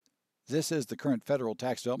This is the current federal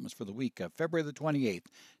tax developments for the week of February the 28th,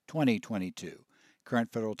 2022.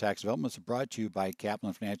 Current federal tax developments are brought to you by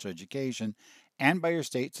Kaplan Financial Education and by your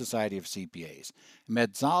state society of CPAs.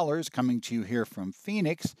 Med Zollers coming to you here from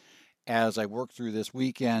Phoenix as I work through this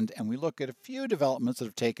weekend and we look at a few developments that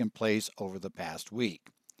have taken place over the past week.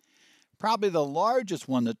 Probably the largest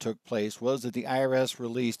one that took place was that the IRS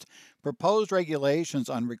released proposed regulations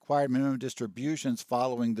on required minimum distributions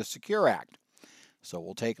following the Secure Act. So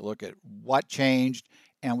we'll take a look at what changed,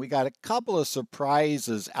 and we got a couple of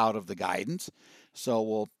surprises out of the guidance. So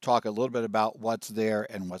we'll talk a little bit about what's there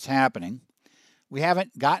and what's happening. We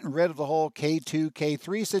haven't gotten rid of the whole K2,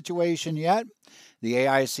 K3 situation yet. The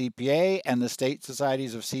AICPA and the state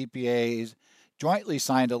societies of CPAs jointly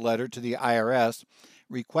signed a letter to the IRS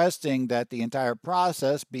requesting that the entire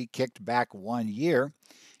process be kicked back 1 year.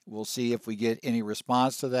 We'll see if we get any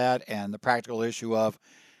response to that, and the practical issue of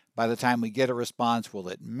by the time we get a response, will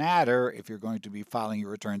it matter if you're going to be filing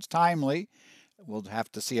your returns timely? We'll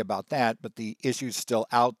have to see about that, but the issue's still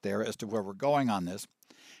out there as to where we're going on this.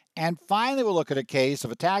 And finally, we'll look at a case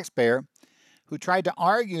of a taxpayer who tried to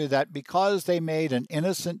argue that because they made an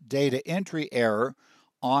innocent data entry error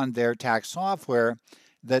on their tax software,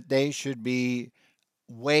 that they should be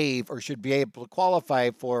waived or should be able to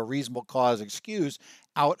qualify for a reasonable cause excuse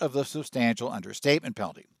out of the substantial understatement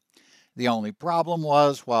penalty. The only problem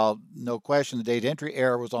was, while no question the data entry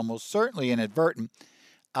error was almost certainly inadvertent,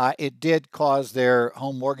 it did cause their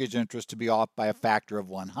home mortgage interest to be off by a factor of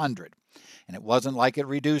 100. And it wasn't like it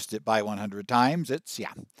reduced it by 100 times. It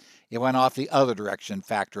went off the other direction,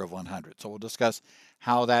 factor of 100. So we'll discuss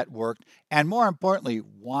how that worked, and more importantly,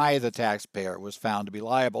 why the taxpayer was found to be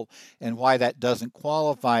liable and why that doesn't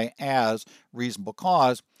qualify as reasonable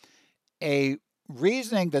cause. A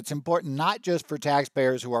reasoning that's important not just for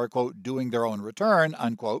taxpayers who are, quote, doing their own return,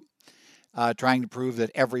 unquote, trying to prove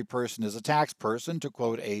that every person is a tax person, to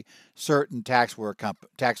quote a certain tax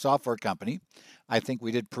software company. I think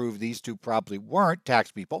we did prove these two probably weren't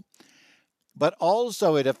tax people. But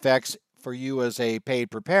also it affects, for you as a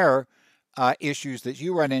paid preparer, issues that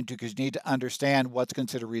you run into because you need to understand what's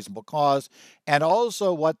considered reasonable cause and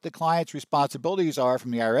also what the client's responsibilities are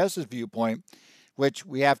from the IRS's viewpoint, which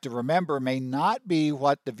we have to remember may not be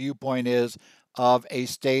what the viewpoint is of a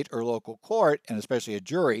state or local court, and especially a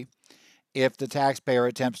jury, if the taxpayer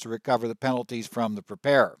attempts to recover the penalties from the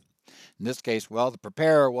preparer. In this case, well, the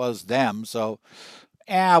preparer was them, so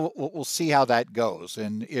we'll see how that goes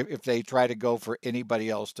and if they try to go for anybody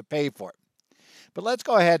else to pay for it. But let's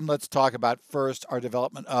go ahead and let's talk about first our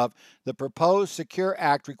development of the proposed Secure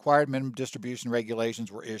Act required minimum distribution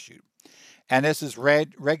regulations were issued. And this is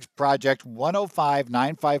Regs Project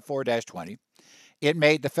 105954-20. It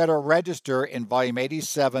made the Federal Register in Volume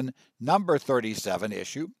 87, Number 37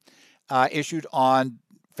 issued on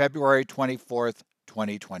February 24th,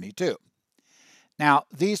 2022. Now,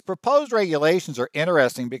 these proposed regulations are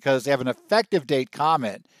interesting because they have an effective date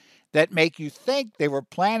comment that make you think they were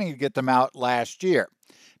planning to get them out last year,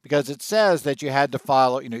 because it says that you had to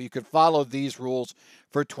follow, you could follow these rules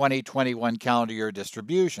for 2021 calendar year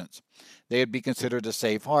distributions. They would be considered a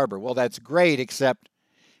safe harbor. Well, that's great, except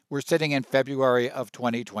we're sitting in February of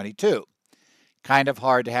 2022. Kind of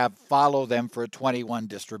hard to follow them for a 21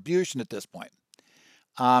 distribution at this point.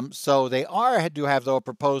 So they had to have, though, a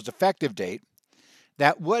proposed effective date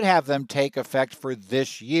that would have them take effect for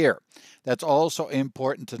this year. That's also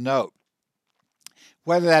important to note.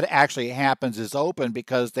 Whether that actually happens is open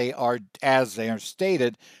because they are, as they are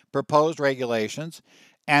stated, proposed regulations.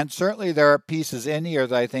 And certainly there are pieces in here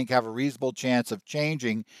that I think have a reasonable chance of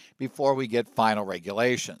changing before we get final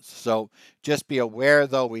regulations. So just be aware,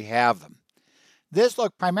 though, we have them. This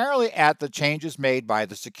looked primarily at the changes made by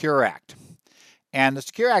the Secure Act. And the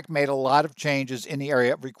Secure Act made a lot of changes in the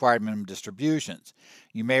area of required minimum distributions.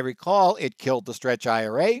 You may recall it killed the stretch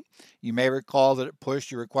IRA. You may recall that it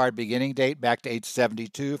pushed your required beginning date back to age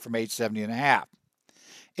 72 from age 70 and a half.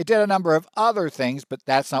 It did a number of other things, but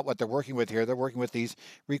that's not what they're working with here. They're working with these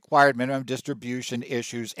required minimum distribution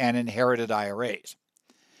issues and inherited IRAs.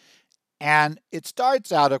 And it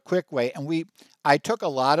starts out a quick way, and I took a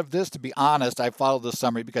lot of this, to be honest. I followed this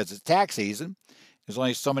summary because it's tax season. There's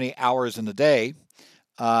only so many hours in the day.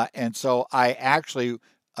 And so I actually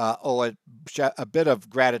owe a bit of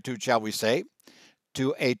gratitude, shall we say,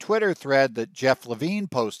 to a Twitter thread that Jeff Levine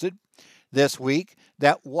posted this week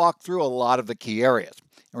that walked through a lot of the key areas.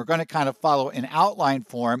 And we're going to kind of follow in outline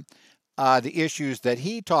form the issues that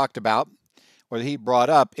he talked about or that he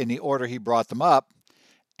brought up in the order he brought them up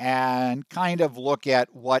and kind of look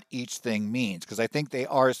at what each thing means, because I think they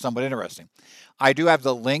are somewhat interesting. I do have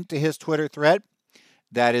the link to his Twitter thread.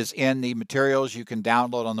 that is in the materials you can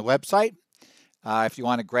download on the website. If you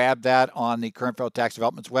want to grab that on the Current Federal Tax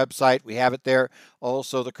Development's website, we have it there.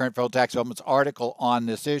 Also, the Current Federal Tax Development's article on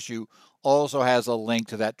this issue also has a link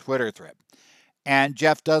to that Twitter thread. And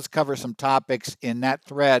Jeff does cover some topics in that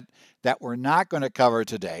thread that we're not going to cover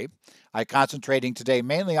today. I'm concentrating today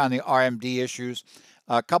mainly on the RMD issues,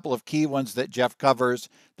 a couple of key ones that Jeff covers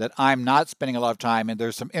that I'm not spending a lot of time in.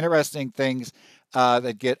 There's some interesting things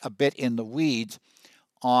that get a bit in the weeds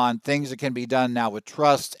on things that can be done now with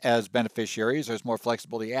trusts as beneficiaries. There's more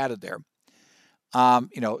flexibility added there.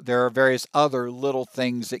 There are various other little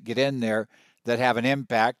things that get in there that have an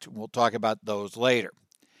impact. We'll talk about those later.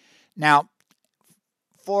 Now,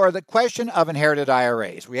 for the question of inherited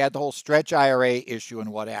IRAs, we had the whole stretch IRA issue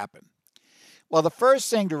and what happened. Well, the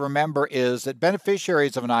first thing to remember is that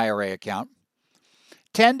beneficiaries of an IRA account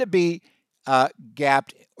tend to be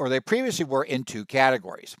gapped, or they previously were, in two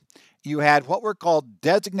categories. You had what were called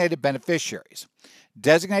designated beneficiaries.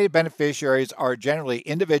 Designated beneficiaries are generally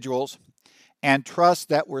individuals and trusts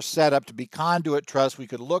that were set up to be conduit trusts we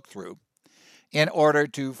could look through in order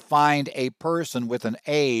to find a person with an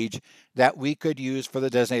age that we could use for the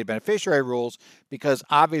designated beneficiary rules, because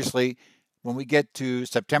obviously when we get to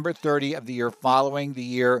September 30 of the year following the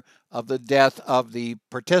year of the death of the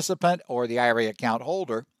participant or the IRA account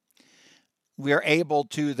holder, we are able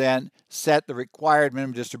to then set the required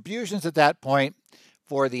minimum distributions at that point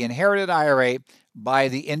for the inherited IRA by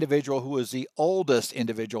the individual who was the oldest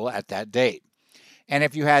individual at that date. And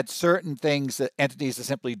if you had certain things, that entities that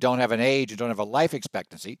simply don't have an age and don't have a life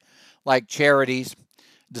expectancy, like charities,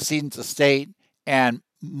 decedent's estate, and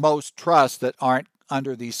most trusts that aren't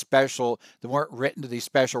under these special, that weren't written to these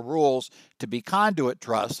special rules to be conduit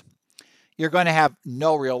trusts, you're going to have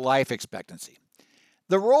no real life expectancy.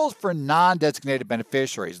 The rules for non-designated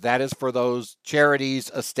beneficiaries, that is for those charities,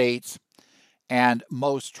 estates, and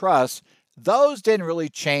most trusts, those didn't really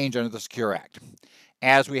change under the Secure Act.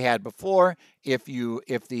 As we had before, if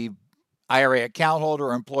the IRA account holder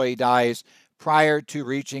or employee dies prior to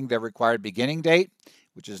reaching their required beginning date,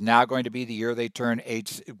 which is now going to be the year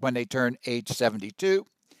when they turn age 72,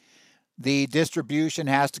 the distribution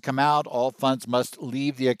has to come out. All funds must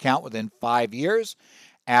leave the account within 5 years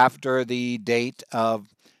after the date of,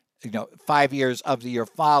 5 years of the year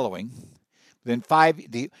following. Within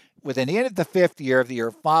the end of the 5th year of the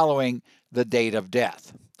year following the date of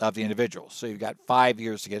death of the individual. So you've got 5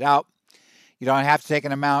 years to get out. You don't have to take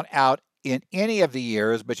an amount out in any of the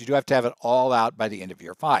years, but you do have to have it all out by the end of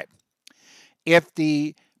year 5. If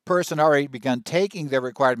the person already begun taking their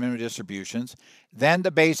required minimum distributions, then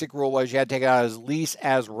the basic rule was you had to take it out at least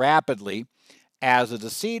as rapidly as the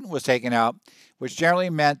decedent was taken out, which generally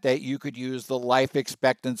meant that you could use the life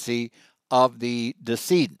expectancy of the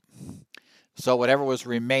decedent. So whatever was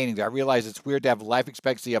remaining there. I realize it's weird to have life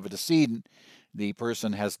expectancy of a decedent. The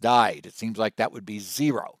person has died. It seems like that would be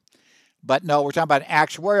 0. But no, we're talking about an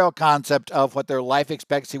actuarial concept of what their life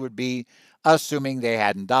expectancy would be, assuming they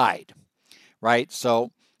hadn't died, right?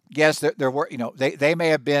 So yes, there were, they may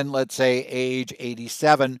have been, let's say, age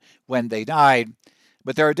 87 when they died,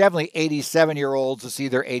 but there are definitely 87-year-olds to see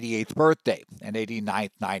their 88th birthday and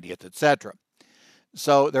 89th, 90th, etc.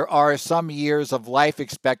 So there are some years of life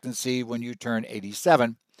expectancy when you turn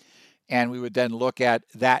 87, and we would then look at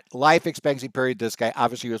that life expectancy period. This guy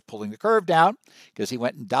obviously was pulling the curve down because he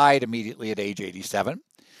went and died immediately at age 87.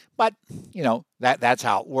 But, that's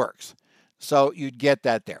how it works. So you'd get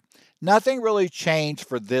that there. Nothing really changed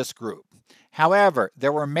for this group. However,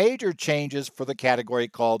 there were major changes for the category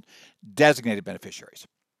called designated beneficiaries.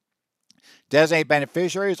 Designated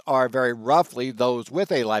beneficiaries are very roughly those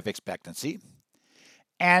with a life expectancy.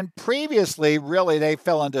 And previously, really, they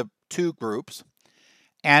fell into two groups.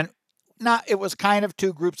 And it was kind of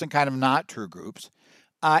two groups and kind of not true groups.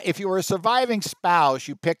 If you were a surviving spouse,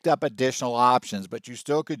 you picked up additional options, but you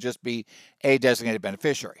still could just be a designated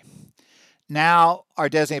beneficiary. Now, our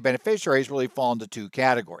designated beneficiaries really fall into two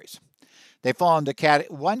categories. They fall into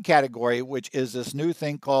one category, which is this new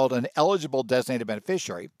thing called an eligible designated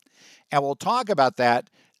beneficiary. And we'll talk about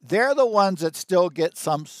that. They're the ones that still get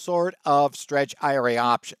some sort of stretch IRA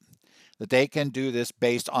option, that they can do this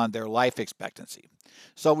based on their life expectancy.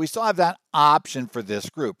 So we still have that option for this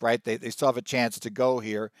group, right? They still have a chance to go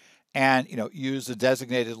here and, use the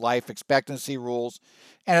designated life expectancy rules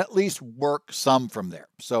and at least work some from there.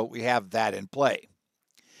 So we have that in play.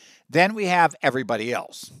 Then we have everybody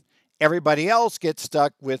else. Everybody else gets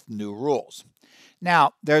stuck with new rules.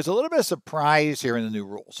 Now, there's a little bit of surprise here in the new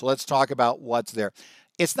rules. So let's talk about what's there.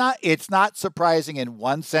 It's not surprising in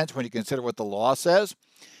one sense when you consider what the law says.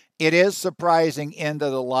 It is surprising in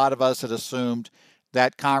that a lot of us had assumed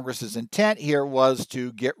that Congress's intent here was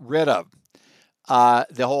to get rid of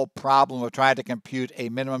the whole problem of trying to compute a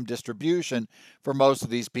minimum distribution for most of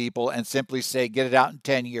these people and simply say, get it out in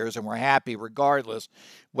 10 years and we're happy regardless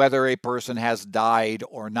whether a person has died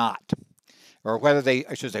or not. Or whether they,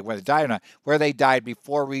 I should say, whether they died or not, whether they died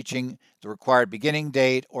before reaching the required beginning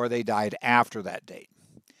date or they died after that date.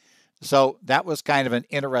 So that was kind of an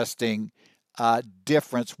interesting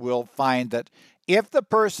difference. We'll find that if the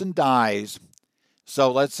person dies,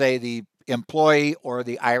 so let's say the employee or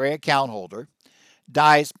the IRA account holder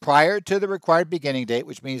dies prior to the required beginning date,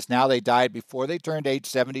 which means now they died before they turned age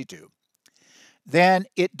 72, then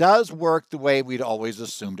it does work the way we'd always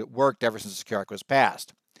assumed it worked ever since the CARE Act was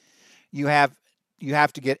passed. You have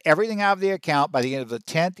to get everything out of the account by the end of the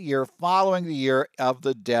 10th year following the year of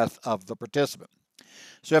the death of the participant.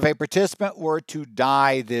 So if a participant were to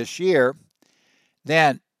die this year,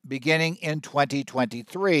 then beginning in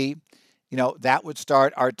 2023, that would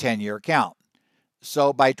start our 10-year count.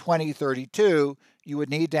 So by 2032, you would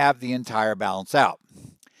need to have the entire balance out.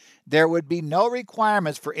 There would be no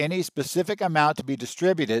requirements for any specific amount to be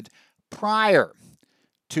distributed prior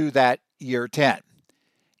to that year 10.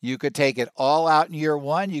 You could take it all out in year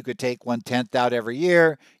 1. You could take 1/10 out every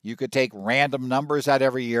year. You could take random numbers out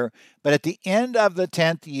every year. But at the end of the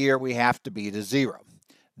 10th year, we have to be to 0.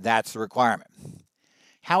 That's the requirement.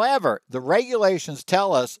 However, the regulations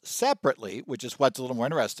tell us separately, which is what's a little more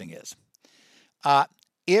interesting, is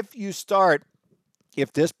if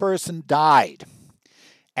this person died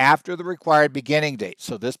after the required beginning date,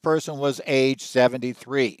 so this person was age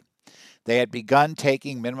 73, they had begun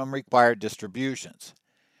taking minimum required distributions.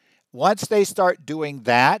 Once they start doing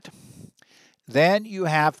that, then you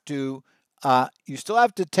still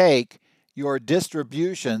have to take your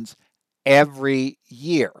distributions every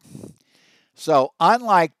year. So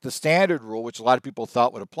unlike the standard rule, which a lot of people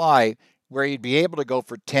thought would apply, where you'd be able to go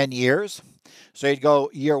for 10 years, so you'd go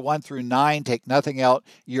year 1 through 9, take nothing out,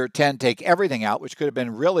 year 10, take everything out, which could have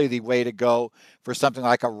been really the way to go for something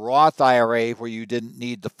like a Roth IRA where you didn't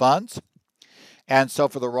need the funds. And so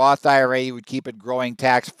for the Roth IRA, you would keep it growing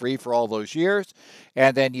tax-free for all those years.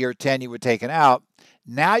 And then year 10, you would take it out.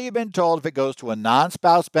 Now you've been told if it goes to a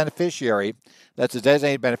non-spouse beneficiary, that's a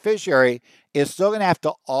designated beneficiary, it's still going to have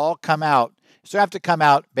to all come out. Still have to come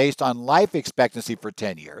out based on life expectancy for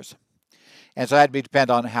 10 years. And so that would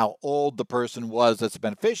depend on how old the person was that's a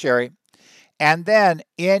beneficiary. And then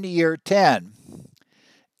in year 10,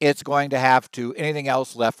 it's going to have to, anything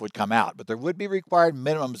else left would come out. But there would be required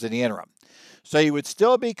minimums in the interim. So you would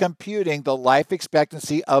still be computing the life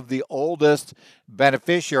expectancy of the oldest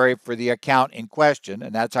beneficiary for the account in question,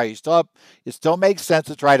 and that's how it still makes sense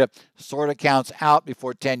to try to sort accounts out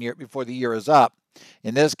before the year is up.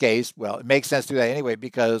 In this case, well, it makes sense to do that anyway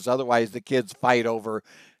because otherwise the kids fight over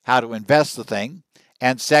how to invest the thing.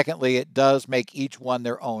 And secondly, it does make each one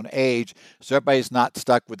their own age, so everybody's not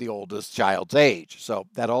stuck with the oldest child's age. So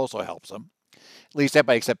that also helps them, at least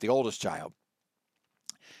everybody except the oldest child.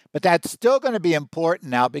 But that's still going to be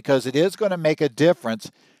important now because it is going to make a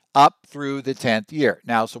difference up through the 10th year.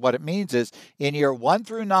 Now, so what it means is in year 1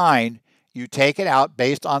 through 9, you take it out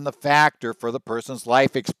based on the factor for the person's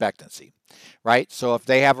life expectancy, right? So if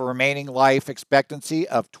they have a remaining life expectancy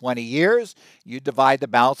of 20 years, you divide the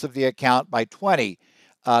balance of the account by 20,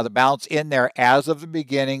 the balance in there as of the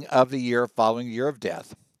beginning of the year following the year of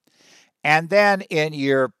death. And then in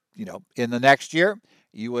the next year,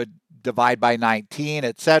 you would divide by 19,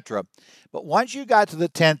 etc. But once you got to the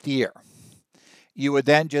 10th year, you would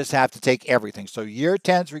then just have to take everything. So year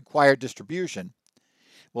 10's required distribution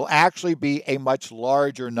will actually be a much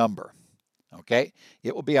larger number. Okay?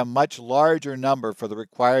 It will be a much larger number for the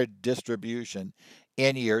required distribution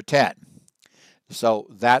in year 10. So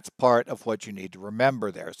that's part of what you need to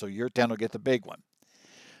remember there. So year 10 will get the big one.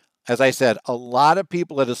 As I said, a lot of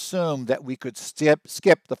people had assumed that we could skip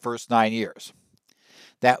the first 9 years.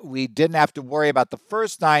 That we didn't have to worry about the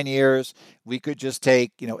first 9 years. We could just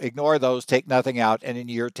ignore those, take nothing out, and in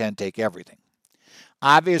year 10, take everything.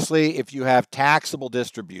 Obviously, if you have taxable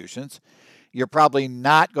distributions, you're probably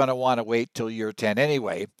not going to want to wait till year 10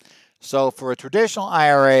 anyway. So for a traditional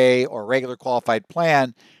IRA or regular qualified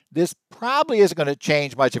plan, this probably isn't going to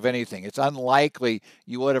change much of anything. It's unlikely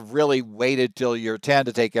you would have really waited till year 10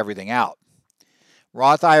 to take everything out.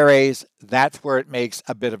 Roth IRAs, that's where it makes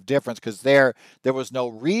a bit of difference because there was no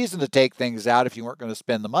reason to take things out if you weren't going to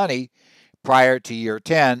spend the money prior to year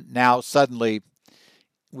 10. Now suddenly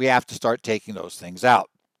we have to start taking those things out.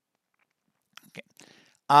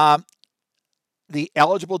 Okay. The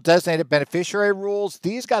eligible designated beneficiary rules,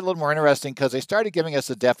 these got a little more interesting because they started giving us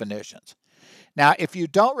the definitions. Now, if you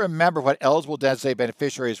don't remember what eligible designated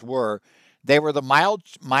beneficiaries were, They were the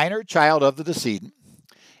minor child of the decedent,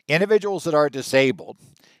 individuals that are disabled,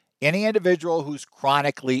 any individual who's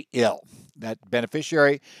chronically ill. That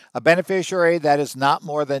beneficiary, a beneficiary that is not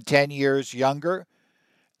more than 10 years younger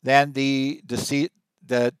than the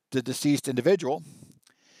deceased individual,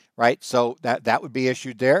 right? So that would be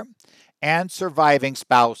issued there. And surviving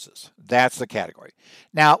spouses. That's the category.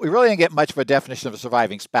 Now, we really didn't get much of a definition of a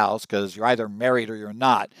surviving spouse because you're either married or you're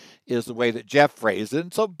not, is the way that Jeff phrased it.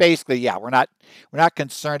 And so basically, yeah, we're not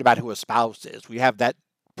concerned about who a spouse is. We have that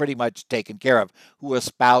pretty much taken care of, who a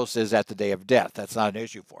spouse is at the day of death. That's not an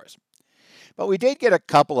issue for us. But we did get a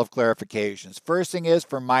couple of clarifications. First thing is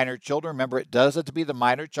for minor children, remember it does have to be the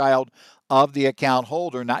minor child of the account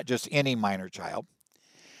holder, not just any minor child.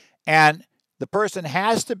 And the person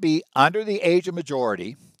has to be under the age of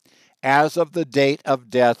majority as of the date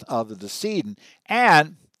of death of the decedent.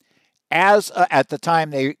 And as at the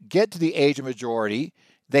time they get to the age of majority,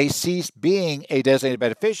 they cease being a designated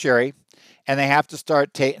beneficiary, and they have to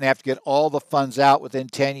they have to get all the funds out within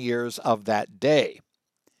 10 years of that day.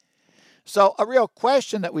 So a real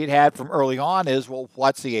question that we'd had from early on is, well,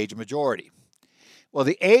 what's the age of majority? Well,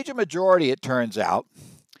 the age of majority, it turns out,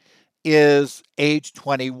 is age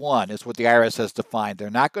 21 is what the IRS has defined. They're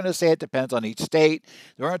not going to say it depends on each state.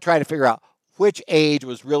 They're going to try to figure out which age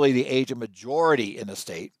was really the age of majority in a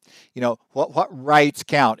state. You know, what rights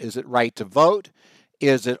count? Is it right to vote?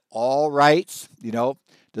 Is it all rights? You know,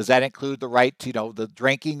 does that include the right to, the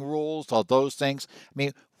drinking rules, all those things? I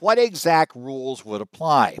mean, what exact rules would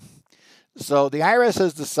apply? So the IRS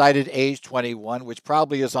has decided age 21, which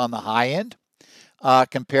probably is on the high end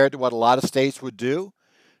compared to what a lot of states would do.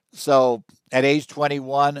 So at age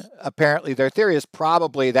 21, apparently their theory is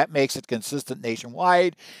probably that makes it consistent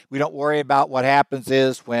nationwide. We don't worry about what happens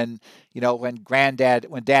is when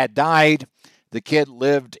dad died, the kid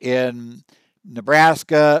lived in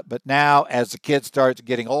Nebraska, but now as the kid starts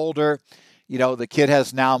getting older, the kid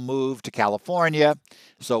has now moved to California.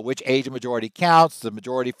 So which age of majority counts? The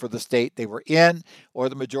majority for the state they were in or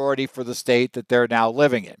the majority for the state that they're now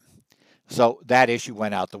living in? So that issue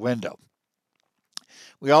went out the window.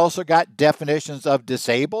 We also got definitions of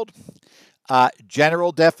disabled.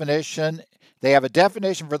 General definition, they have a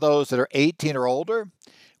definition for those that are 18 or older,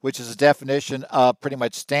 which is a definition of pretty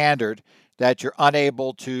much standard that you're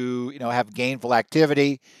unable to, have gainful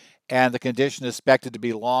activity, and the condition is expected to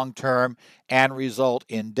be long-term and result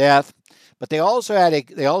in death. But they also had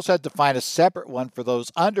to find a separate one for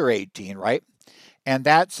those under 18, right? And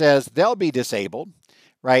that says they'll be disabled,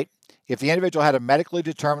 right? If the individual had a medically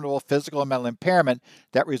determinable physical and mental impairment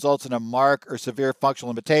that results in a mark or severe functional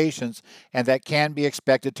limitations and that can be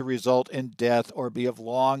expected to result in death or be of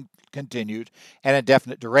long continued and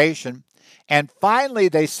indefinite duration. And finally,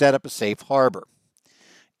 they set up a safe harbor.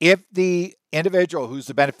 If the individual who's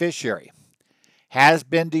the beneficiary has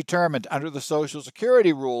been determined under the Social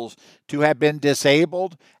Security rules to have been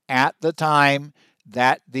disabled at the time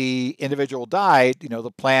that the individual died,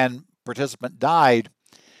 the plan participant died,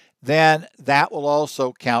 then that will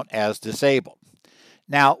also count as disabled.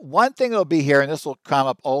 Now, one thing that will be here, and this will come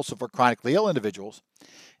up also for chronically ill individuals,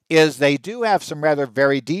 is they do have some rather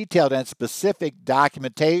very detailed and specific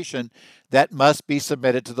documentation that must be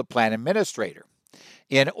submitted to the plan administrator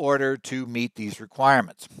in order to meet these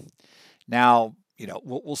requirements. Now,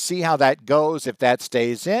 we'll see how that goes if that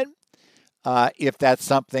stays in. If that's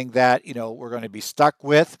something that we're going to be stuck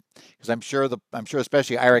with, because I'm sure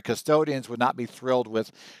especially IRA custodians would not be thrilled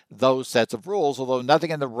with those sets of rules. Although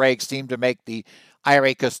nothing in the regs seem to make the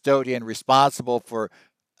IRA custodian responsible for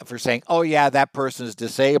saying, oh yeah, that person is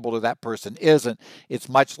disabled or that person isn't. It's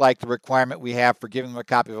much like the requirement we have for giving them a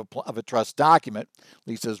copy of a trust document, at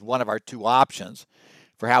least as one of our two options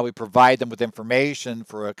for how we provide them with information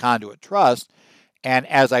for a conduit trust. And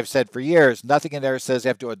as I've said for years, nothing in there says you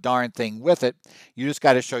have to do a darn thing with it. You just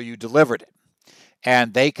got to show you delivered it.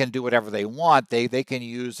 And they can do whatever they want. They can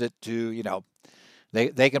use it to,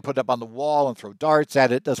 they can put it up on the wall and throw darts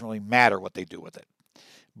at it. It doesn't really matter what they do with it.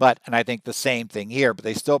 And I think the same thing here, but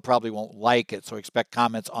they still probably won't like it. So expect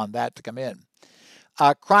comments on that to come in.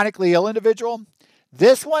 Chronically ill individual.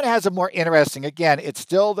 This one has a more interesting, again, it's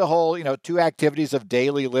still the whole, 2 activities of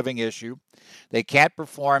daily living issue. They can't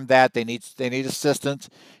perform that. They need assistance,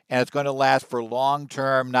 and it's going to last for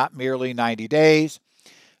long-term, not merely 90 days,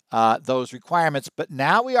 those requirements. But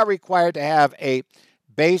now we are required to have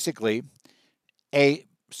basically a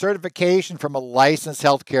certification from a licensed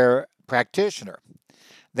healthcare practitioner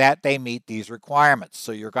that they meet these requirements.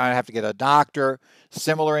 So you're going to have to get a doctor,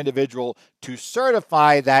 similar individual, to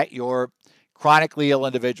certify that your chronically ill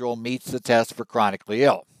individual meets the test for chronically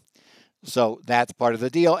ill. So that's part of the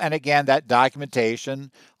deal. And again, that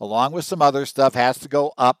documentation, along with some other stuff, has to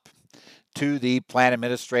go up to the plan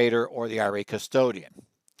administrator or the IRA custodian.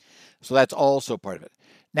 So that's also part of it.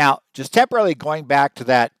 Now, just temporarily going back to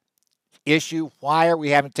that issue, why are we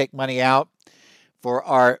having to take money out for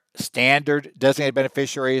our standard designated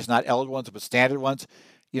beneficiaries, not eligible ones, but standard ones,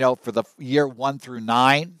 for the year 1 through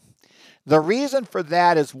 9? The reason for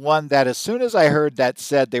that is one that as soon as I heard that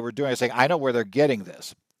said they were doing, I was saying, I know where they're getting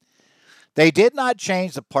this. They did not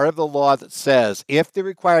change the part of the law that says if the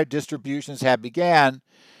required distributions have began,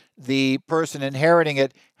 the person inheriting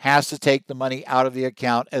it has to take the money out of the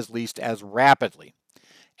account at least as rapidly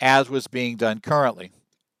as was being done currently.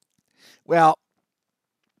 Well,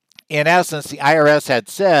 in essence, the IRS had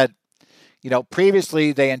said,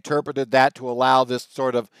 previously they interpreted that to allow this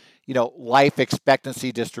sort of, life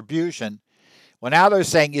expectancy distribution. Well, now they're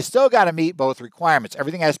saying you still got to meet both requirements.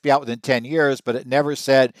 Everything has to be out within 10 years, but it never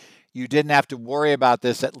said you didn't have to worry about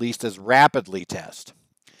this at least as rapidly test.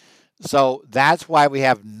 So that's why we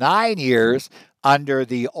have 9 years under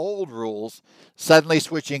the old rules, suddenly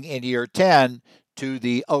switching in year 10 to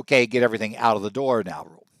the okay, get everything out of the door now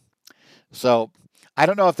rule. So I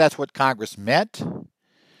don't know if that's what Congress meant,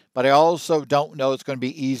 but I also don't know it's going to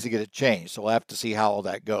be easy to get it changed. So we'll have to see how all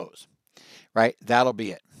that goes, right? That'll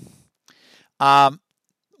be it.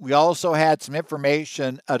 We also had some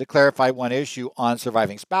information to clarify one issue on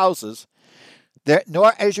surviving spouses.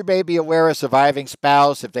 Nor, as you may be aware, a surviving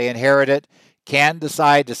spouse, if they inherit it, can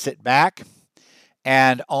decide to sit back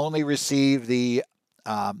and only receive the,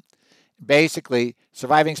 basically,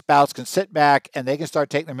 surviving spouse can sit back and they can start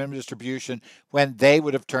taking their minimum distribution when they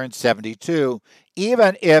would have turned 72,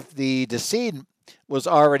 even if the decedent was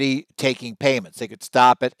already taking payments. They could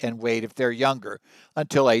stop it and wait if they're younger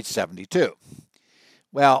until age 72.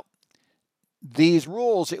 Well, these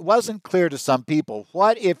rules, it wasn't clear to some people.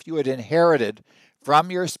 What if you had inherited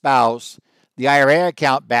from your spouse the IRA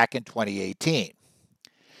account back in 2018?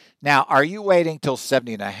 Now, are you waiting till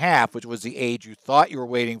 70 and a half, which was the age you thought you were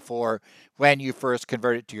waiting for when you first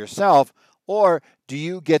converted to yourself, or do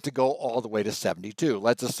you get to go all the way to 72?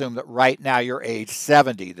 Let's assume that right now you're age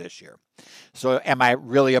 70 this year. So am I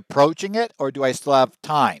really approaching it, or do I still have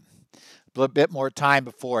time? A little bit more time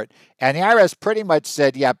before it. And the IRS pretty much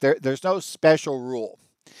said, there's no special rule.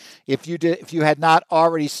 If you had not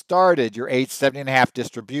already started your age 70 and a half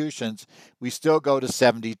distributions, we still go to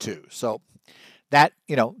 72. So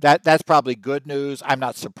that's probably good news. I'm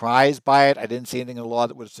not surprised by it. I didn't see anything in the law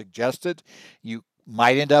that would have suggested you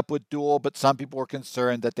might end up with dual, but some people were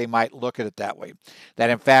concerned that they might look at it that way. That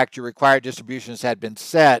in fact your required distributions had been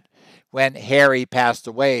set when Harry passed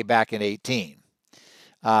away back in 18.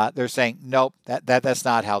 They're saying, nope, that's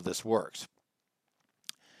not how this works.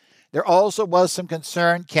 There also was some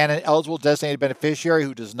concern, can an eligible designated beneficiary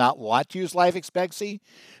who does not want to use life expectancy,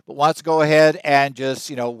 but wants to go ahead and just,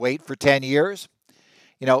 wait for 10 years?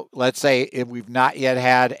 Let's say if we've not yet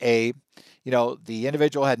had the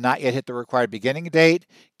individual had not yet hit the required beginning date,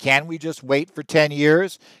 can we just wait for 10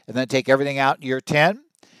 years and then take everything out in year 10?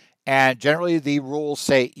 And generally the rules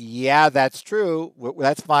say, yeah, that's true.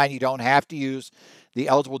 That's fine. You don't have to use the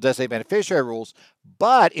eligible designated beneficiary rules,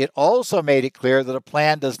 but it also made it clear that a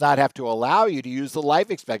plan does not have to allow you to use the life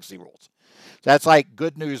expectancy rules. That's like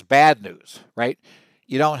good news, bad news, right?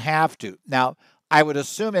 You don't have to. Now, I would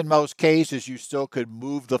assume in most cases you still could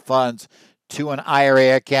move the funds to an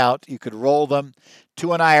IRA account. You could roll them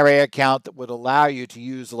to an IRA account that would allow you to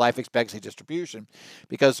use the life expectancy distribution,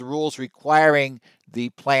 because the rules requiring the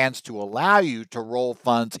plans to allow you to roll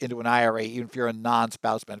funds into an IRA, even if you're a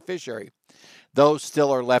non-spouse beneficiary, those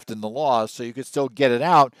still are left in the law, so you could still get it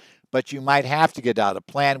out, but you might have to get out. A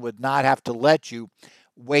plan would not have to let you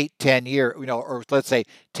wait 10 years, or let's say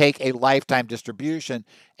take a lifetime distribution.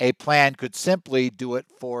 A plan could simply do it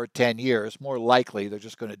for 10 years. More likely, they're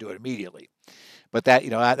just going to do it immediately. But that's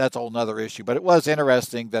a whole nother issue. But it was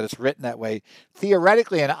interesting that it's written that way.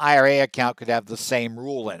 Theoretically, an IRA account could have the same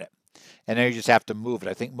rule in it, and then you just have to move it.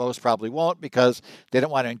 I think most probably won't, because they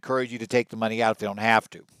don't want to encourage you to take the money out if they don't have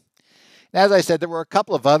to. And as I said, there were a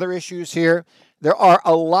couple of other issues here. There are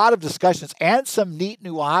a lot of discussions and some neat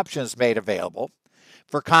new options made available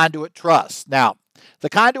for conduit trusts. Now, the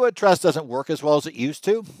conduit trust doesn't work as well as it used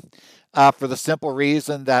to, for the simple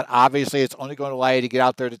reason that obviously it's only going to allow you to get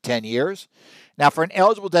out there to 10 years. Now, for an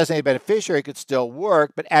eligible designated beneficiary, it could still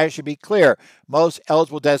work, but as should be clear, most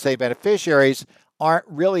eligible designated beneficiaries aren't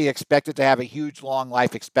really expected to have a huge long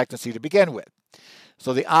life expectancy to begin with.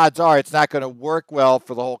 So the odds are it's not going to work well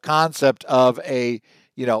for the whole concept of it's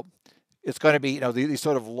going to be, these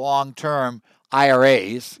sort of long-term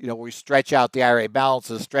IRAs, we stretch out the IRA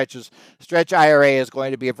balances. Stretch IRA is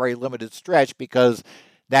going to be a very limited stretch because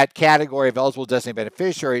that category of eligible designated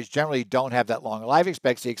beneficiaries generally don't have that long life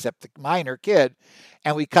expectancy except the minor kid,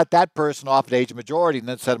 and we cut that person off at age of majority and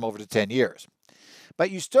then set them over to 10 years. But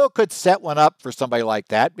you still could set one up for somebody like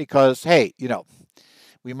that because, hey,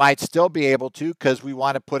 we might still be able to, because we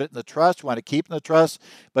want to put it in the trust, we want to keep in the trust,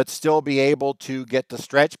 but still be able to get the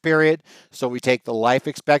stretch period. So we take the life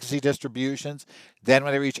expectancy distributions. Then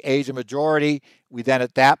when they reach age of majority, we then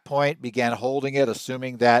at that point began holding it,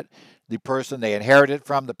 assuming that the person they inherited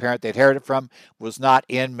from, the parent they inherited from, was not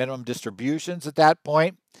in minimum distributions at that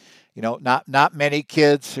point. Not many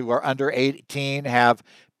kids who are under 18 have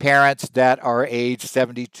parents that are age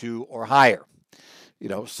 72 or higher.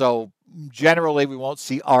 So generally we won't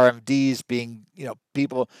see RMDs being,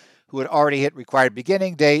 people who had already hit required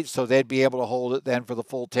beginning date, so they'd be able to hold it then for the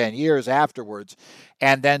full 10 years afterwards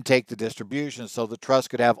and then take the distribution. So the trust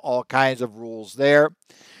could have all kinds of rules there.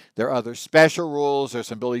 There are other special rules. There's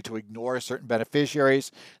some ability to ignore certain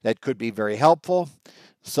beneficiaries that could be very helpful.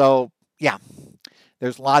 So, yeah,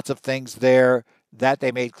 there's lots of things there that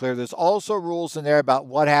they made clear. There's also rules in there about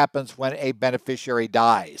what happens when a beneficiary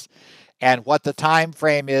dies and what the time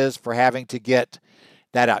frame is for having to get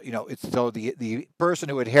that out. So the person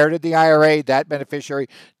who inherited the IRA, that beneficiary,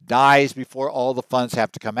 dies before all the funds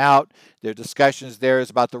have to come out. There are discussions there is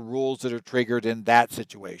about the rules that are triggered in that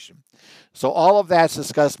situation. So all of that's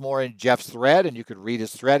discussed more in Jeff's thread, and you could read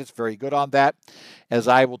his thread. It's very good on that. As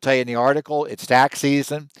I will tell you in the article, it's tax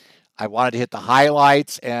season. I wanted to hit the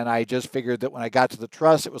highlights, and I just figured that when I got to the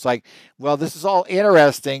trust, it was like, well, this is all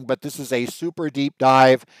interesting, but this is a super deep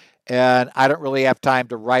dive, and I don't really have time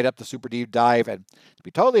to write up the super deep dive. And to be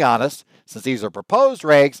totally honest, since these are proposed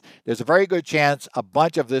regs, there's a very good chance a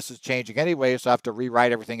bunch of this is changing anyway, so I have to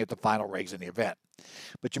rewrite everything at the final regs in the event.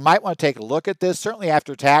 But you might want to take a look at this, certainly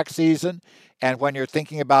after tax season, and when you're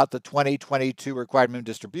thinking about the 2022 required minimum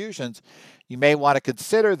distributions, you may want to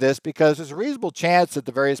consider this because there's a reasonable chance that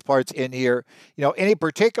the various parts in here, any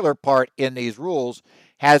particular part in these rules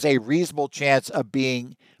has a reasonable chance of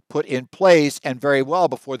being put in place and very well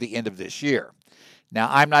before the end of this year. Now,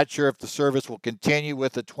 I'm not sure if the service will continue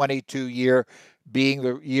with the 22 year being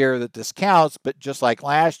the year that this counts, but just like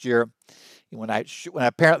last year, when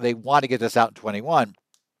apparently they want to get this out in 21,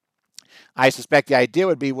 I suspect the idea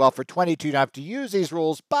would be, well, for 22 you don't have to use these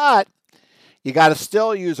rules, but you got to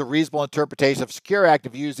still use a reasonable interpretation of Secure Act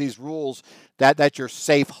if you use these rules, that's your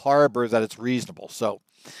safe harbor, that it's reasonable. So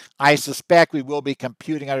I suspect we will be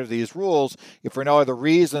computing under these rules if for no other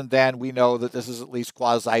reason than we know that this is at least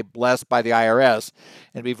quasi-blessed by the IRS,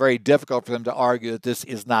 and it'd be very difficult for them to argue that this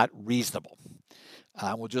is not reasonable.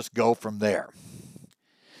 We'll just go from there.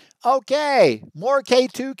 Okay, more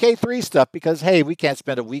K2, K3 stuff because, hey, we can't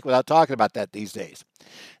spend a week without talking about that these days.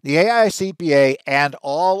 The AICPA and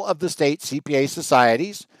all of the state CPA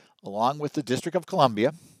societies, along with the District of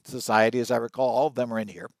Columbia Society, as I recall, all of them are in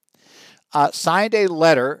here, signed a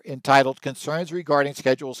letter entitled Concerns Regarding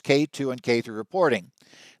Schedules K2 and K3 Reporting.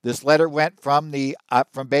 This letter went from the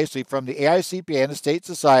AICPA and the state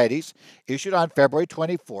societies, issued on February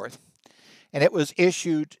 24th, and it was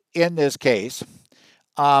issued in this case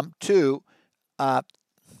to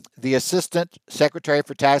the Assistant Secretary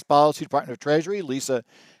for Tax Policy, Department of Treasury, Lisa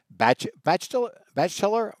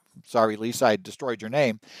Batchelor. Sorry, Lisa, I destroyed your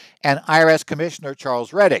name. And IRS Commissioner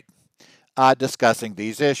Charles Reddick discussing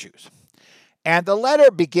these issues. And the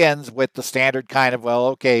letter begins with the standard kind of, well,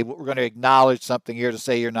 okay, we're going to acknowledge something here to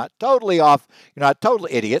say you're not totally off, you're not total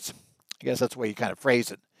idiots. I guess that's the way you kind of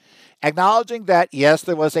phrase it. Acknowledging that, yes,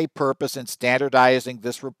 there was a purpose in standardizing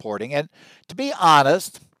this reporting. And to be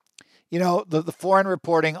honest, the foreign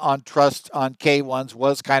reporting on trust on K1s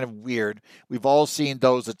was kind of weird. We've all seen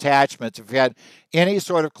those attachments. If you had any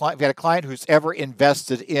sort of client, if you had a client who's ever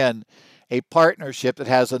invested in a partnership that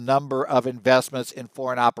has a number of investments in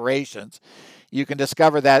foreign operations, you can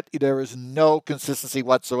discover that there is no consistency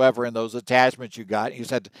whatsoever in those attachments you got. You just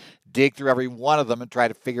had to dig through every one of them and try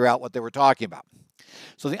to figure out what they were talking about.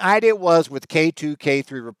 So the idea was with K2,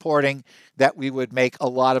 K3 reporting that we would make a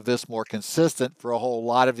lot of this more consistent for a whole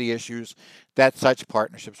lot of the issues that such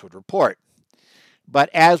partnerships would report. But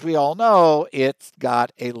as we all know, it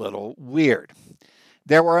got a little weird.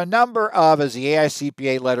 There were a number of, as the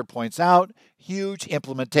AICPA letter points out, huge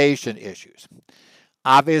implementation issues.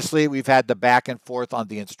 Obviously, we've had the back and forth on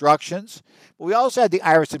the instructions, but we also had the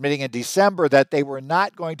IRS admitting in December that they were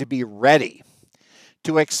not going to be ready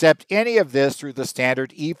to accept any of this through the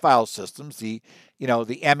standard e-file systems, the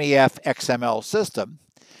MEF XML system.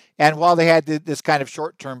 And while they had this kind of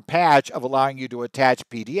short-term patch of allowing you to attach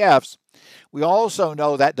PDFs, We also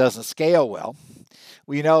know that doesn't scale well.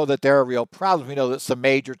 We know that there are real problems. We know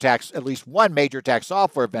that at least one major tax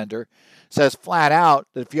software vendor says flat out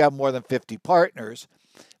that if you have more than 50 partners,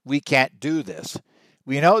 we can't do this.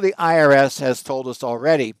 We know the IRS has told us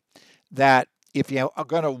already that if you are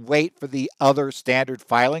going to wait for the other standard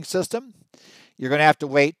filing system, you're going to have to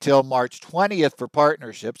wait till March 20th for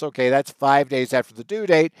partnerships. Okay, that's 5 days after the due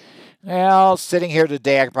date. Well, sitting here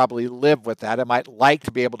today, I can probably live with that. I might like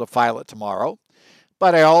to be able to file it tomorrow.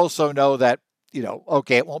 But I also know that,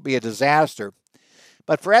 okay, it won't be a disaster.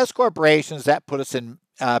 But for S corporations, that put us in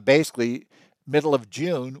basically middle of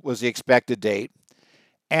June was the expected date.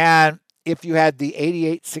 And if you had the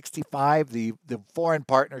 8865, the foreign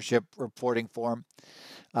partnership reporting form,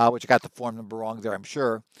 which I got the form number wrong there, I'm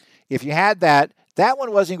sure. If you had that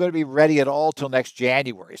one wasn't going to be ready at all till next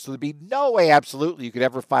January. So there'd be no way absolutely you could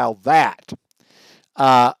ever file that,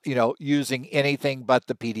 using anything but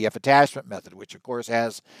the PDF attachment method, which of course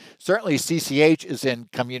has, certainly CCH is in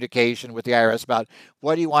communication with the IRS about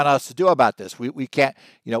what do you want us to do about this? We can't,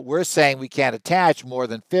 we're saying we can't attach more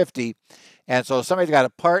than 50. And so if somebody's got a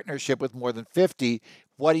partnership with more than 50,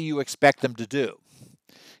 what do you expect them to do?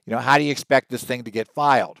 How do you expect this thing to get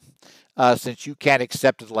filed since you can't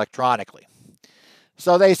accept it electronically?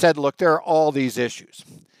 So they said, look, there are all these issues.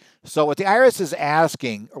 So what the IRS is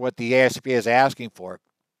asking, or what the AICPA is asking for,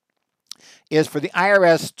 is for the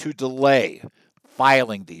IRS to delay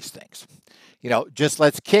filing these things. Just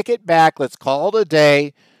let's kick it back. Let's call it a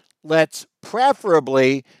day. Let's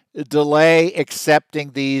preferably delay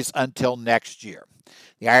accepting these until next year.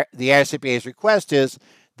 The AICPA's request is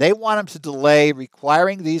they want them to delay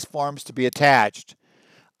requiring these forms to be attached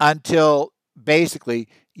until basically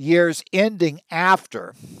years ending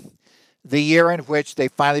after the year in which they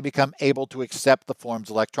finally become able to accept the forms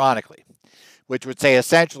electronically, which would say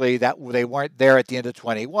essentially that they weren't there at the end of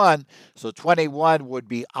 21. So 21 would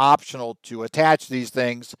be optional to attach these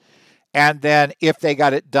things. And then if they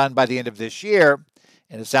got it done by the end of this year,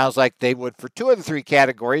 and it sounds like they would for 2 of the 3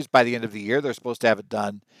 categories by the end of the year, they're supposed to have it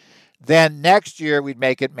done, then next year we'd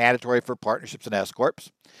make it mandatory for partnerships and S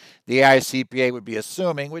corps. The AICPA would be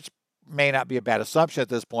assuming, which may not be a bad assumption at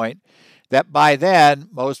this point, that by then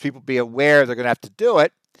most people be aware they're going to have to do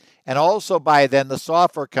it. And also by then the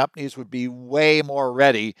software companies would be way more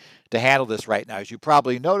ready to handle this right now. As you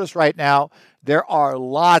probably notice right now, there are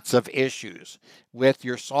lots of issues with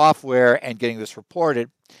your software and getting this reported.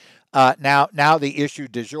 Now the issue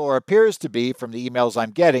du jour appears to be, from the emails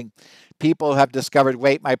I'm getting, people have discovered,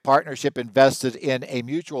 wait, my partnership invested in a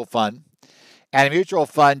mutual fund, and a mutual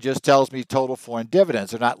fund just tells me total foreign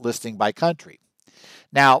dividends. They're not listing by country.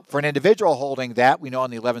 Now, for an individual holding that, we know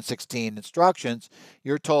in the 1116 instructions,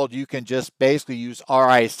 you're told you can just basically use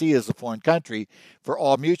RIC as the foreign country for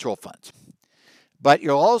all mutual funds. But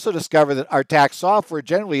you'll also discover that our tax software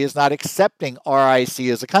generally is not accepting RIC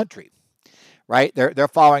as a country, right? They're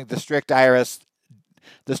following the strict IRS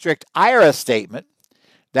statement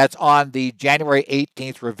that's on the January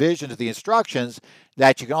 18th revision to the instructions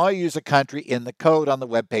that you can only use a country in the code on the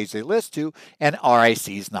web page they list to, and RIC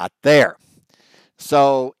is not there.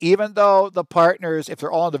 So even though the partners, if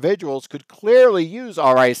they're all individuals, could clearly use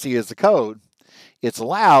RIC as the code, it's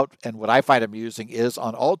allowed, and what I find amusing is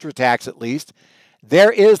on UltraTax at least,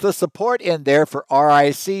 there is the support in there for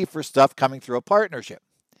RIC for stuff coming through a partnership.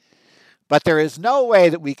 But there is no way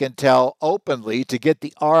that we can tell openly to get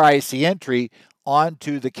the RIC entry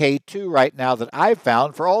onto the K2 right now that I've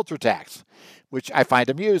found for UltraTax, which I find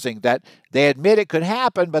amusing that they admit it could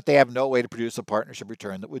happen, but they have no way to produce a partnership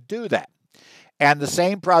return that would do that. And the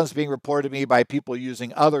same problem is being reported to me by people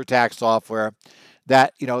using other tax software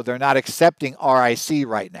that, they're not accepting RIC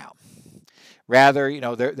right now.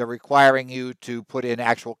 Rather, they're requiring you to put in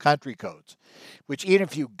actual country codes, which even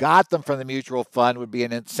if you got them from the mutual fund would be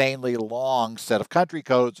an insanely long set of country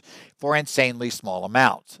codes for insanely small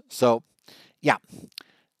amounts. So, yeah,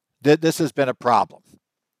 this has been a problem.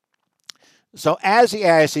 So as the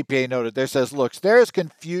AICPA noted, there says, look, there is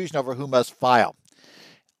confusion over who must file.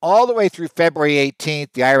 All the way through February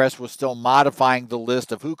 18th, the IRS was still modifying the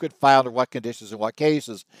list of who could file under what conditions in what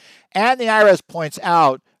cases. And the IRS points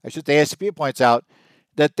out, the AICPA points out,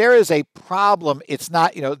 that there is a problem. It's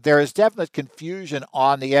not, there is definite confusion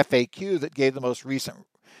on the FAQ that gave the most recent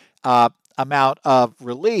amount of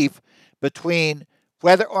relief between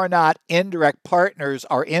whether or not indirect partners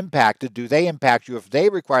are impacted. Do they impact you if they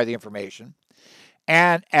require the information?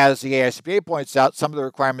 And as the AICPA points out, some of the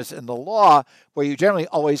requirements in the law where you generally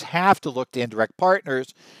always have to look to indirect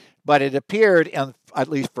partners, but it appeared, at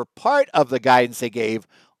least for part of the guidance they gave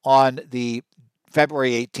on the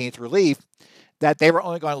February 18th relief, that they were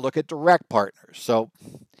only going to look at direct partners. So,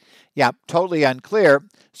 Yeah, totally unclear.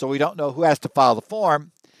 So we don't know who has to file the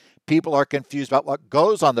form. People are confused about what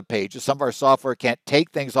goes on the pages. Some of our software can't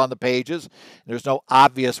take things on the pages. There's no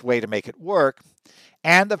obvious way to make it work.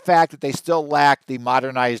 And the fact that they still lack the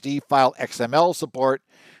modernized e-file XML support,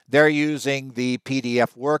 they're using the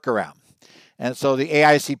PDF workaround. And so the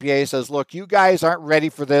AICPA says, look, you guys aren't ready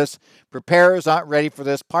for this. Preparers aren't ready for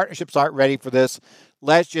this. Partnerships aren't ready for this.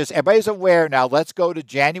 Everybody's aware now. Let's go to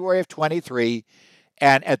January of 23.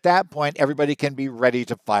 And at that point, everybody can be ready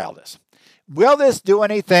to file this. Will this do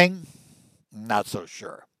anything? Not so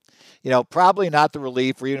sure. Probably not the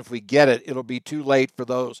relief, or even if we get it, it'll be too late for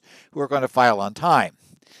those who are going to file on time.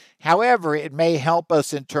 However, it may help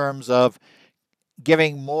us in terms of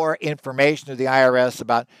giving more information to the IRS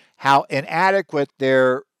about how inadequate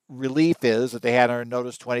their relief is that they had under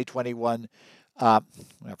Notice 2021. I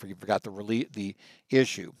forgot the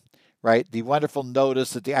issue, right? The wonderful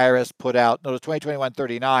notice that the IRS put out, Notice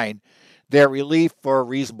 2021-39, their relief for a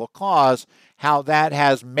reasonable cause, how that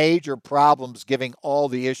has major problems giving all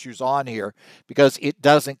the issues on here because it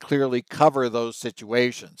doesn't clearly cover those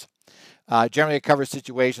situations. Generally, it covers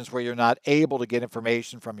situations where you're not able to get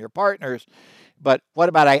information from your partners. But what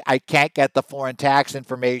about I can't get the foreign tax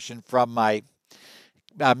information from my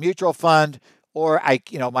mutual fund, or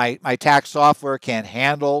my tax software can't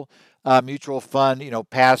handle mutual fund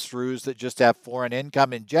pass-throughs that just have foreign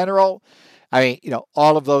income in general.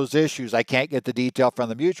 All of those issues. I can't get the detail from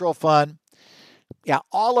the mutual fund. Yeah,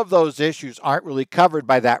 all of those issues aren't really covered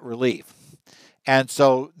by that relief. And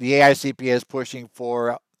so the AICPA is pushing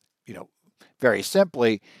for, very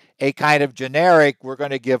simply, a kind of generic, we're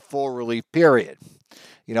going to give full relief, period.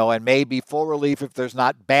 And maybe full relief if there's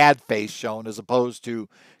not bad faith shown, as opposed to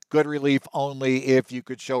good relief only if you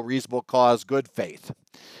could show reasonable cause, good faith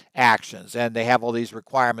actions. And they have all these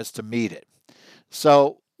requirements to meet it.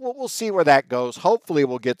 So we'll see where that goes. Hopefully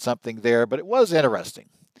we'll get something there, but it was interesting,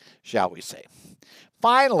 shall we say.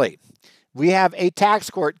 Finally, we have a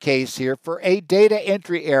tax court case here for a data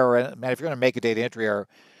entry error. Man, if you're going to make a data entry error,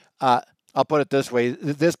 I'll put it this way.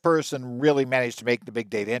 This person really managed to make the big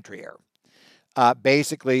data entry error.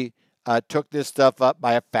 Basically took this stuff up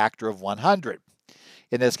by a factor of 100.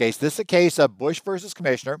 In this case, this is a case of Bush versus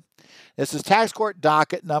Commissioner. This is tax court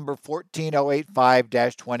docket number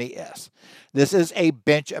 14085-20S. This is a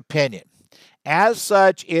bench opinion. As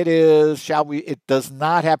such, it does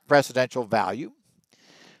not have precedential value.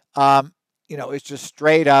 It's just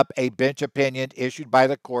straight up a bench opinion issued by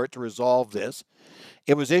the court to resolve this.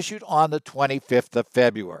 It was issued on the 25th of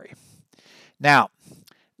February. Now,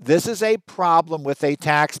 this is a problem with a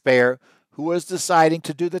taxpayer who was deciding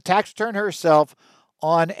to do the tax return herself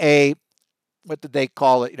on a, what did they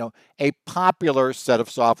call it? A popular set of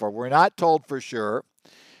software. We're not told for sure,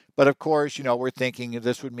 but of course, we're thinking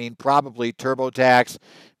this would mean probably TurboTax,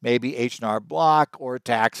 maybe H&R Block or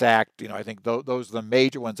TaxAct. I think those are the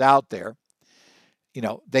major ones out there.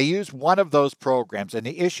 They used one of those programs, and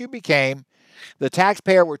the issue became the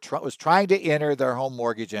taxpayer was trying to enter their home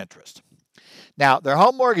mortgage interest. Now, their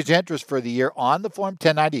home mortgage interest for the year on the Form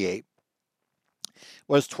 1098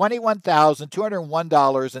 was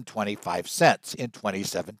 $21,201.25 in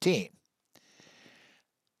 2017.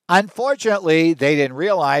 Unfortunately, they didn't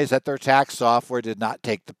realize that their tax software did not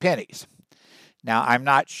take the pennies. Now, I'm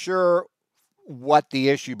not sure what the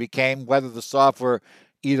issue became, whether the software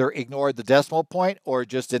either ignored the decimal point or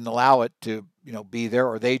just didn't allow it to, be there,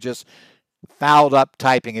 or they just fouled up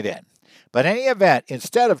typing it in. But in any event,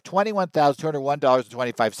 instead of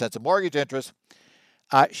 $21,201.25 of mortgage interest,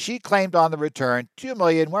 she claimed on the return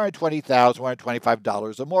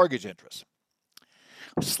 $2,120,125 of mortgage interest.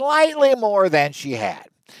 Slightly more than she had,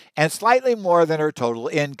 and slightly more than her total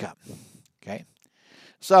income.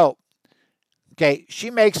 She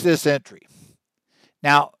makes this entry.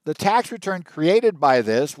 Now, the tax return created by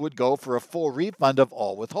this would go for a full refund of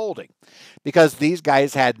all withholding because these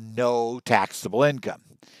guys had no taxable income,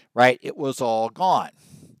 right? It was all gone.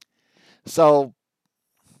 So,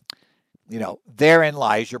 therein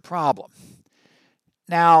lies your problem.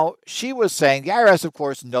 Now, she was saying the IRS, of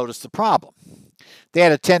course, noticed the problem. They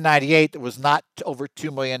had a 1098 that was not over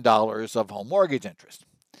 $2 million of home mortgage interest.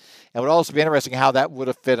 It would also be interesting how that would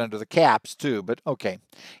have fit under the caps, too. But, okay,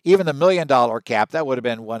 even the $1 million cap, that would have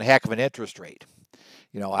been one heck of an interest rate.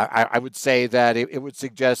 I would say that it would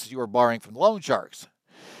suggest you were borrowing from loan sharks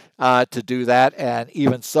to do that. And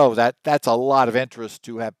even so, that's a lot of interest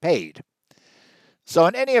to have paid. So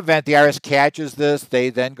in any event, the IRS catches this. They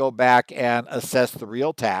then go back and assess the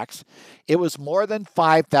real tax. It was more than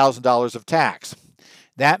 $5,000 of tax.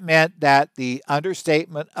 That meant that the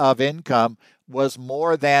understatement of income was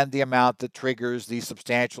more than the amount that triggers the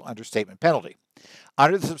substantial understatement penalty.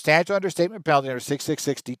 Under the substantial understatement penalty under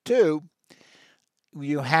 6662,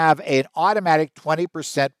 you have an automatic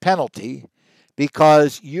 20% penalty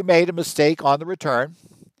because you made a mistake on the return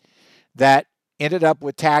that ended up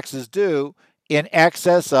with taxes due in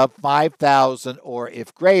excess of $5,000 or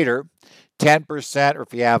if greater, 10%, or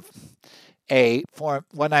if you have a Form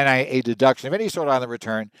 199A deduction of any sort on the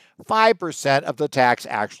return, 5% of the tax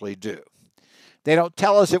actually due. They don't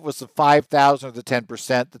tell us it was the $5,000 or the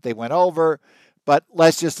 10% that they went over, but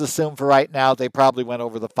let's just assume for right now they probably went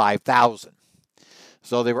over the $5,000.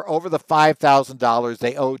 So they were over the $5,000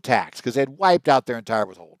 they owed tax because they'd wiped out their entire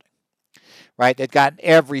withholding, right? They'd gotten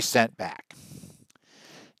every cent back.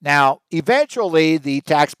 Now, eventually, the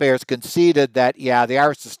taxpayers conceded that, yeah, the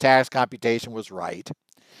IRS's tax computation was right.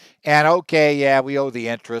 And okay, yeah, we owe the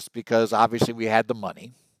interest because obviously we had the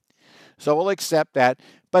money. So we'll accept that.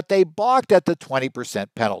 But they balked at the 20%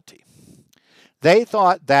 penalty. They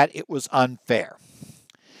thought that it was unfair.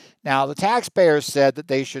 Now, the taxpayers said that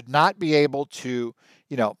they should not be able to,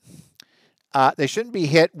 they shouldn't be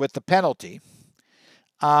hit with the penalty.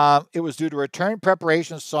 It was due to return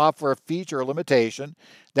preparation software feature or limitation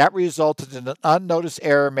that resulted in an unnoticed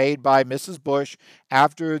error made by Mrs. Bush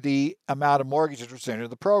after the amount of mortgage interest entered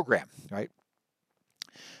the program, right?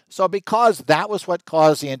 So because that was what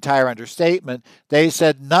caused the entire understatement, they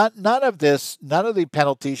said none of the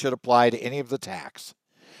penalty should apply to any of the tax.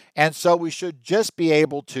 And so we should just be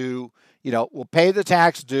able to, we'll pay the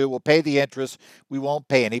tax due, we'll pay the interest, we won't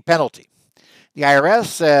pay any penalty. The IRS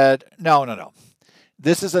said, no.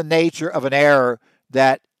 This is a nature of an error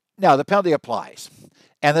that, no, the penalty applies.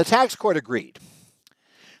 And the tax court agreed.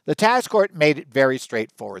 The tax court made it very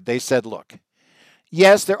straightforward. They said, look,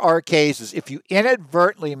 yes, there are cases. If you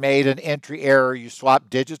inadvertently made an entry error, you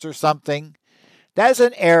swapped digits or something, that is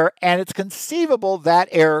an error, and it's conceivable that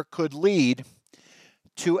error could lead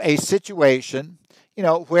to a situation,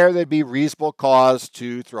 where there'd be reasonable cause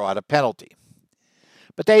to throw out a penalty.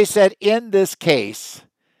 But they said in this case,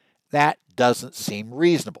 that doesn't seem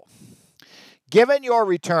reasonable. Given your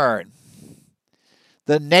return,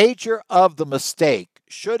 the nature of the mistake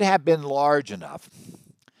should have been large enough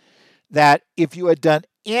that if you had done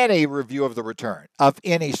any review of the return of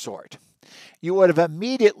any sort, you would have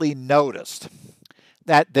immediately noticed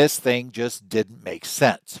that this thing just didn't make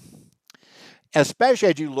sense. Especially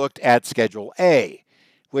as you looked at Schedule A,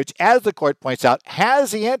 which, as the court points out,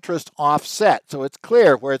 has the interest offset. So it's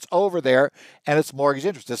clear where it's over there and it's mortgage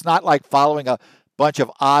interest. It's not like following a bunch of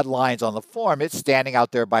odd lines on the form. It's standing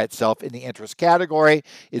out there by itself in the interest category.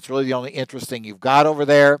 It's really the only interest thing you've got over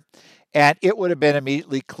there. And it would have been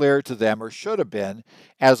immediately clear to them, or should have been,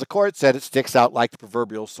 as the court said, it sticks out like the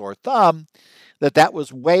proverbial sore thumb, that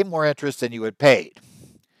was way more interest than you had paid.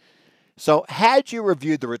 So had you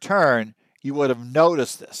reviewed the return, you would have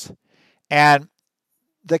noticed this. And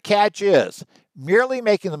the catch is, merely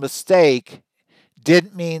making the mistake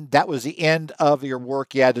didn't mean that was the end of your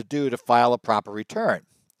work you had to do to file a proper return.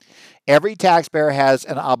 Every taxpayer has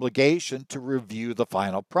an obligation to review the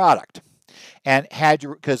final product. And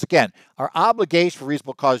because again, our obligation for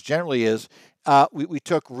reasonable cause generally is we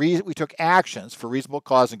took actions for reasonable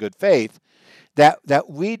cause and good faith that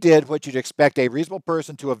we did what you'd expect a reasonable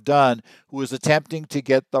person to have done who was attempting to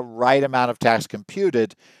get the right amount of tax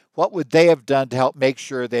computed. What would they have done to help make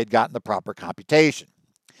sure they'd gotten the proper computation?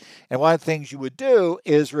 And one of the things you would do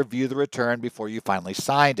is review the return before you finally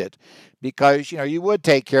signed it, because you would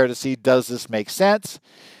take care to see, does this make sense?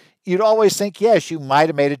 You'd always think, yes, you might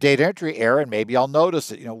have made a data entry error and maybe I'll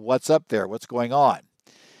notice it. What's up there? What's going on?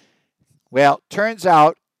 Well, turns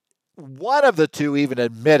out one of the two even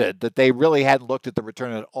admitted that they really hadn't looked at the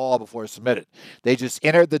return at all before submitted. They just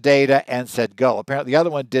entered the data and said go. Apparently the other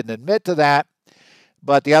one didn't admit to that,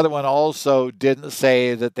 but the other one also didn't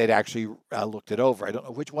say that they'd actually looked it over. I don't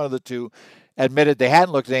know which one of the two admitted they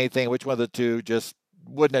hadn't looked at anything, which one of the two just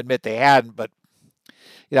wouldn't admit they hadn't, but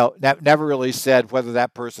never really said whether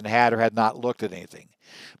that person had or had not looked at anything.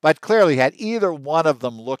 But clearly, had either one of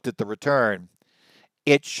them looked at the return,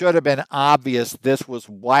 it should have been obvious this was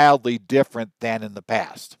wildly different than in the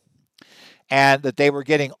past, and that they were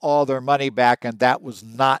getting all their money back, and that was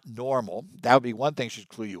not normal. That would be one thing should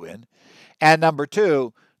clue you in. And number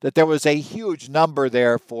two, that there was a huge number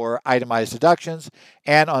there for itemized deductions,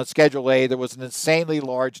 and on Schedule A, there was an insanely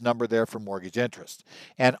large number there for mortgage interest.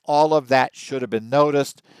 And all of that should have been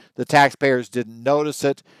noticed. The taxpayers didn't notice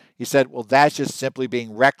it. He said, well, that's just simply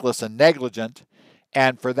being reckless and negligent,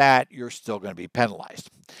 and for that, you're still going to be penalized.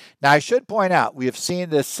 Now, I should point out, we have seen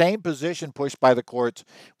this same position pushed by the courts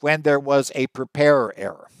when there was a preparer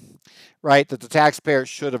error, right, that the taxpayer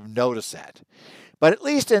should have noticed that. But at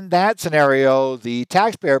least in that scenario, the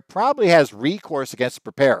taxpayer probably has recourse against the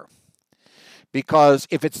preparer. Because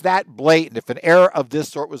if it's that blatant, if an error of this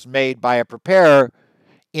sort was made by a preparer,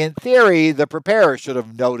 in theory, the preparer should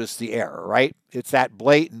have noticed the error, right? It's that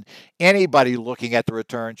blatant. Anybody looking at the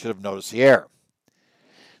return should have noticed the error.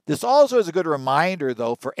 This also is a good reminder,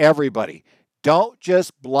 though, for everybody. Don't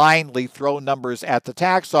just blindly throw numbers at the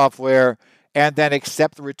tax software and then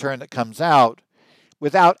accept the return that comes out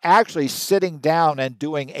without actually sitting down and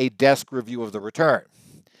doing a desk review of the return,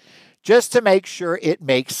 just to make sure it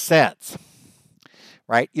makes sense.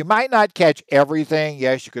 Right? You might not catch everything.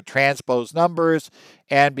 Yes, you could transpose numbers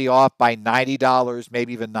and be off by $90,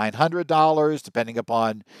 maybe even $900, depending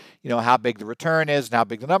upon, how big the return is and how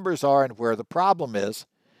big the numbers are and where the problem is.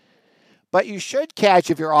 But you should catch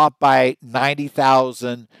if you're off by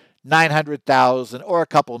 90,000, 900,000, or a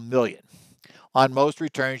couple million. On most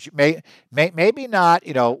returns, you maybe not,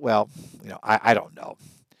 I don't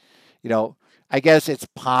know. I guess it's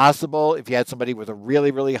possible if you had somebody with a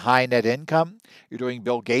really, really high net income, you're doing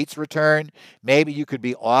Bill Gates' return, maybe you could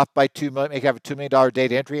be off by $2 million, maybe have a $2 million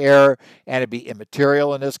data entry error, and it'd be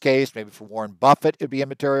immaterial in this case. Maybe for Warren Buffett, it'd be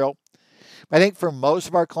immaterial. But I think for most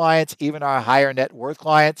of our clients, even our higher net worth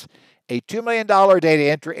clients, a $2 million data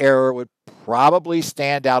entry error would probably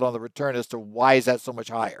stand out on the return as to why is that so much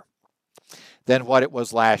higher than what it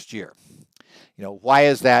was last year. Why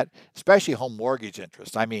is that? Especially home mortgage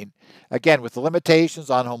interest. I mean, again, with the limitations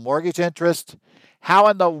on home mortgage interest, how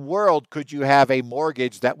in the world could you have a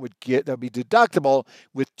mortgage that would be deductible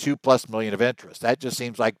with $2+ million of interest? That just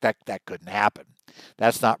seems like that couldn't happen.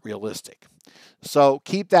 That's not realistic. So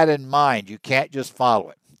keep that in mind. You can't just follow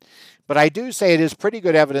it. But I do say it is pretty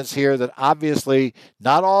good evidence here that obviously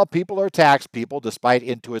not all people are tax people, despite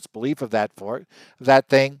Intuit's belief of that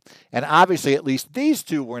thing. And obviously, at least these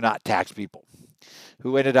two were not tax people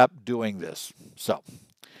who ended up doing this. So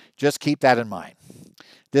just keep that in mind.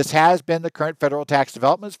 This has been the current federal tax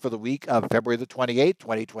developments for the week of February the 28th,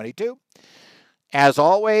 2022. As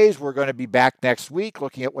always, we're going to be back next week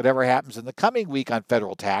looking at whatever happens in the coming week on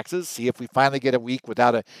federal taxes, see if we finally get a week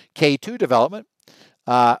without a K2 development.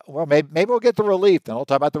 Maybe we'll get the relief. Then we'll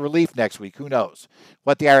talk about the relief next week. Who knows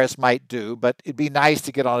what the IRS might do, but it'd be nice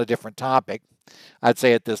to get on a different topic. I'd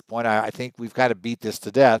say at this point, I think we've kind of beat this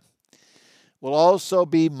to death. We'll also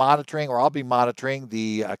be monitoring, or I'll be monitoring,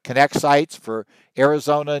 the Connect sites for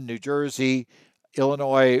Arizona, New Jersey,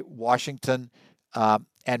 Illinois, Washington,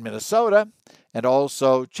 and Minnesota, and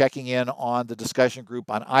also checking in on the discussion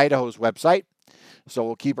group on Idaho's website. So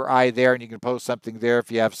we'll keep our eye there, and you can post something there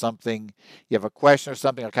if you have a question or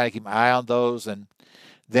something. I'll kind of keep my eye on those, and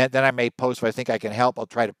then I may post if I think I can help. I'll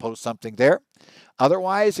try to post something there.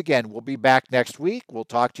 Otherwise, again, we'll be back next week. We'll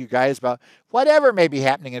talk to you guys about whatever may be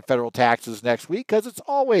happening in federal taxes next week, because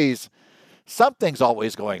something's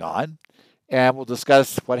always going on. And we'll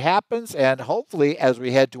discuss what happens, and hopefully as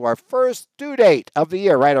we head to our first due date of the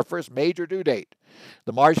year, right, our first major due date,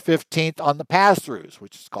 the March 15th on the pass-throughs,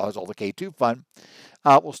 which is called all the K2 fun.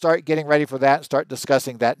 We'll start getting ready for that and start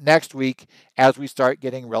discussing that next week as we start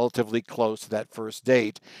getting relatively close to that first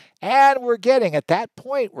date. And we're getting, at that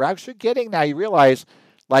point, we're actually getting, now you realize,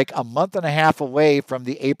 like a month and a half away from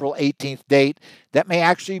the April 18th date. That may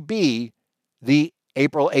actually be the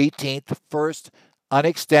April 18th first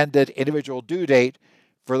unextended individual due date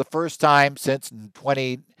for the first time since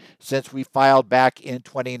we filed back in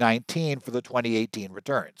 2019 for the 2018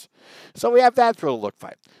 returns. So we have that to look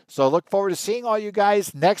for. So look forward to seeing all you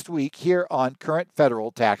guys next week here on Current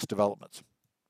Federal Tax Developments.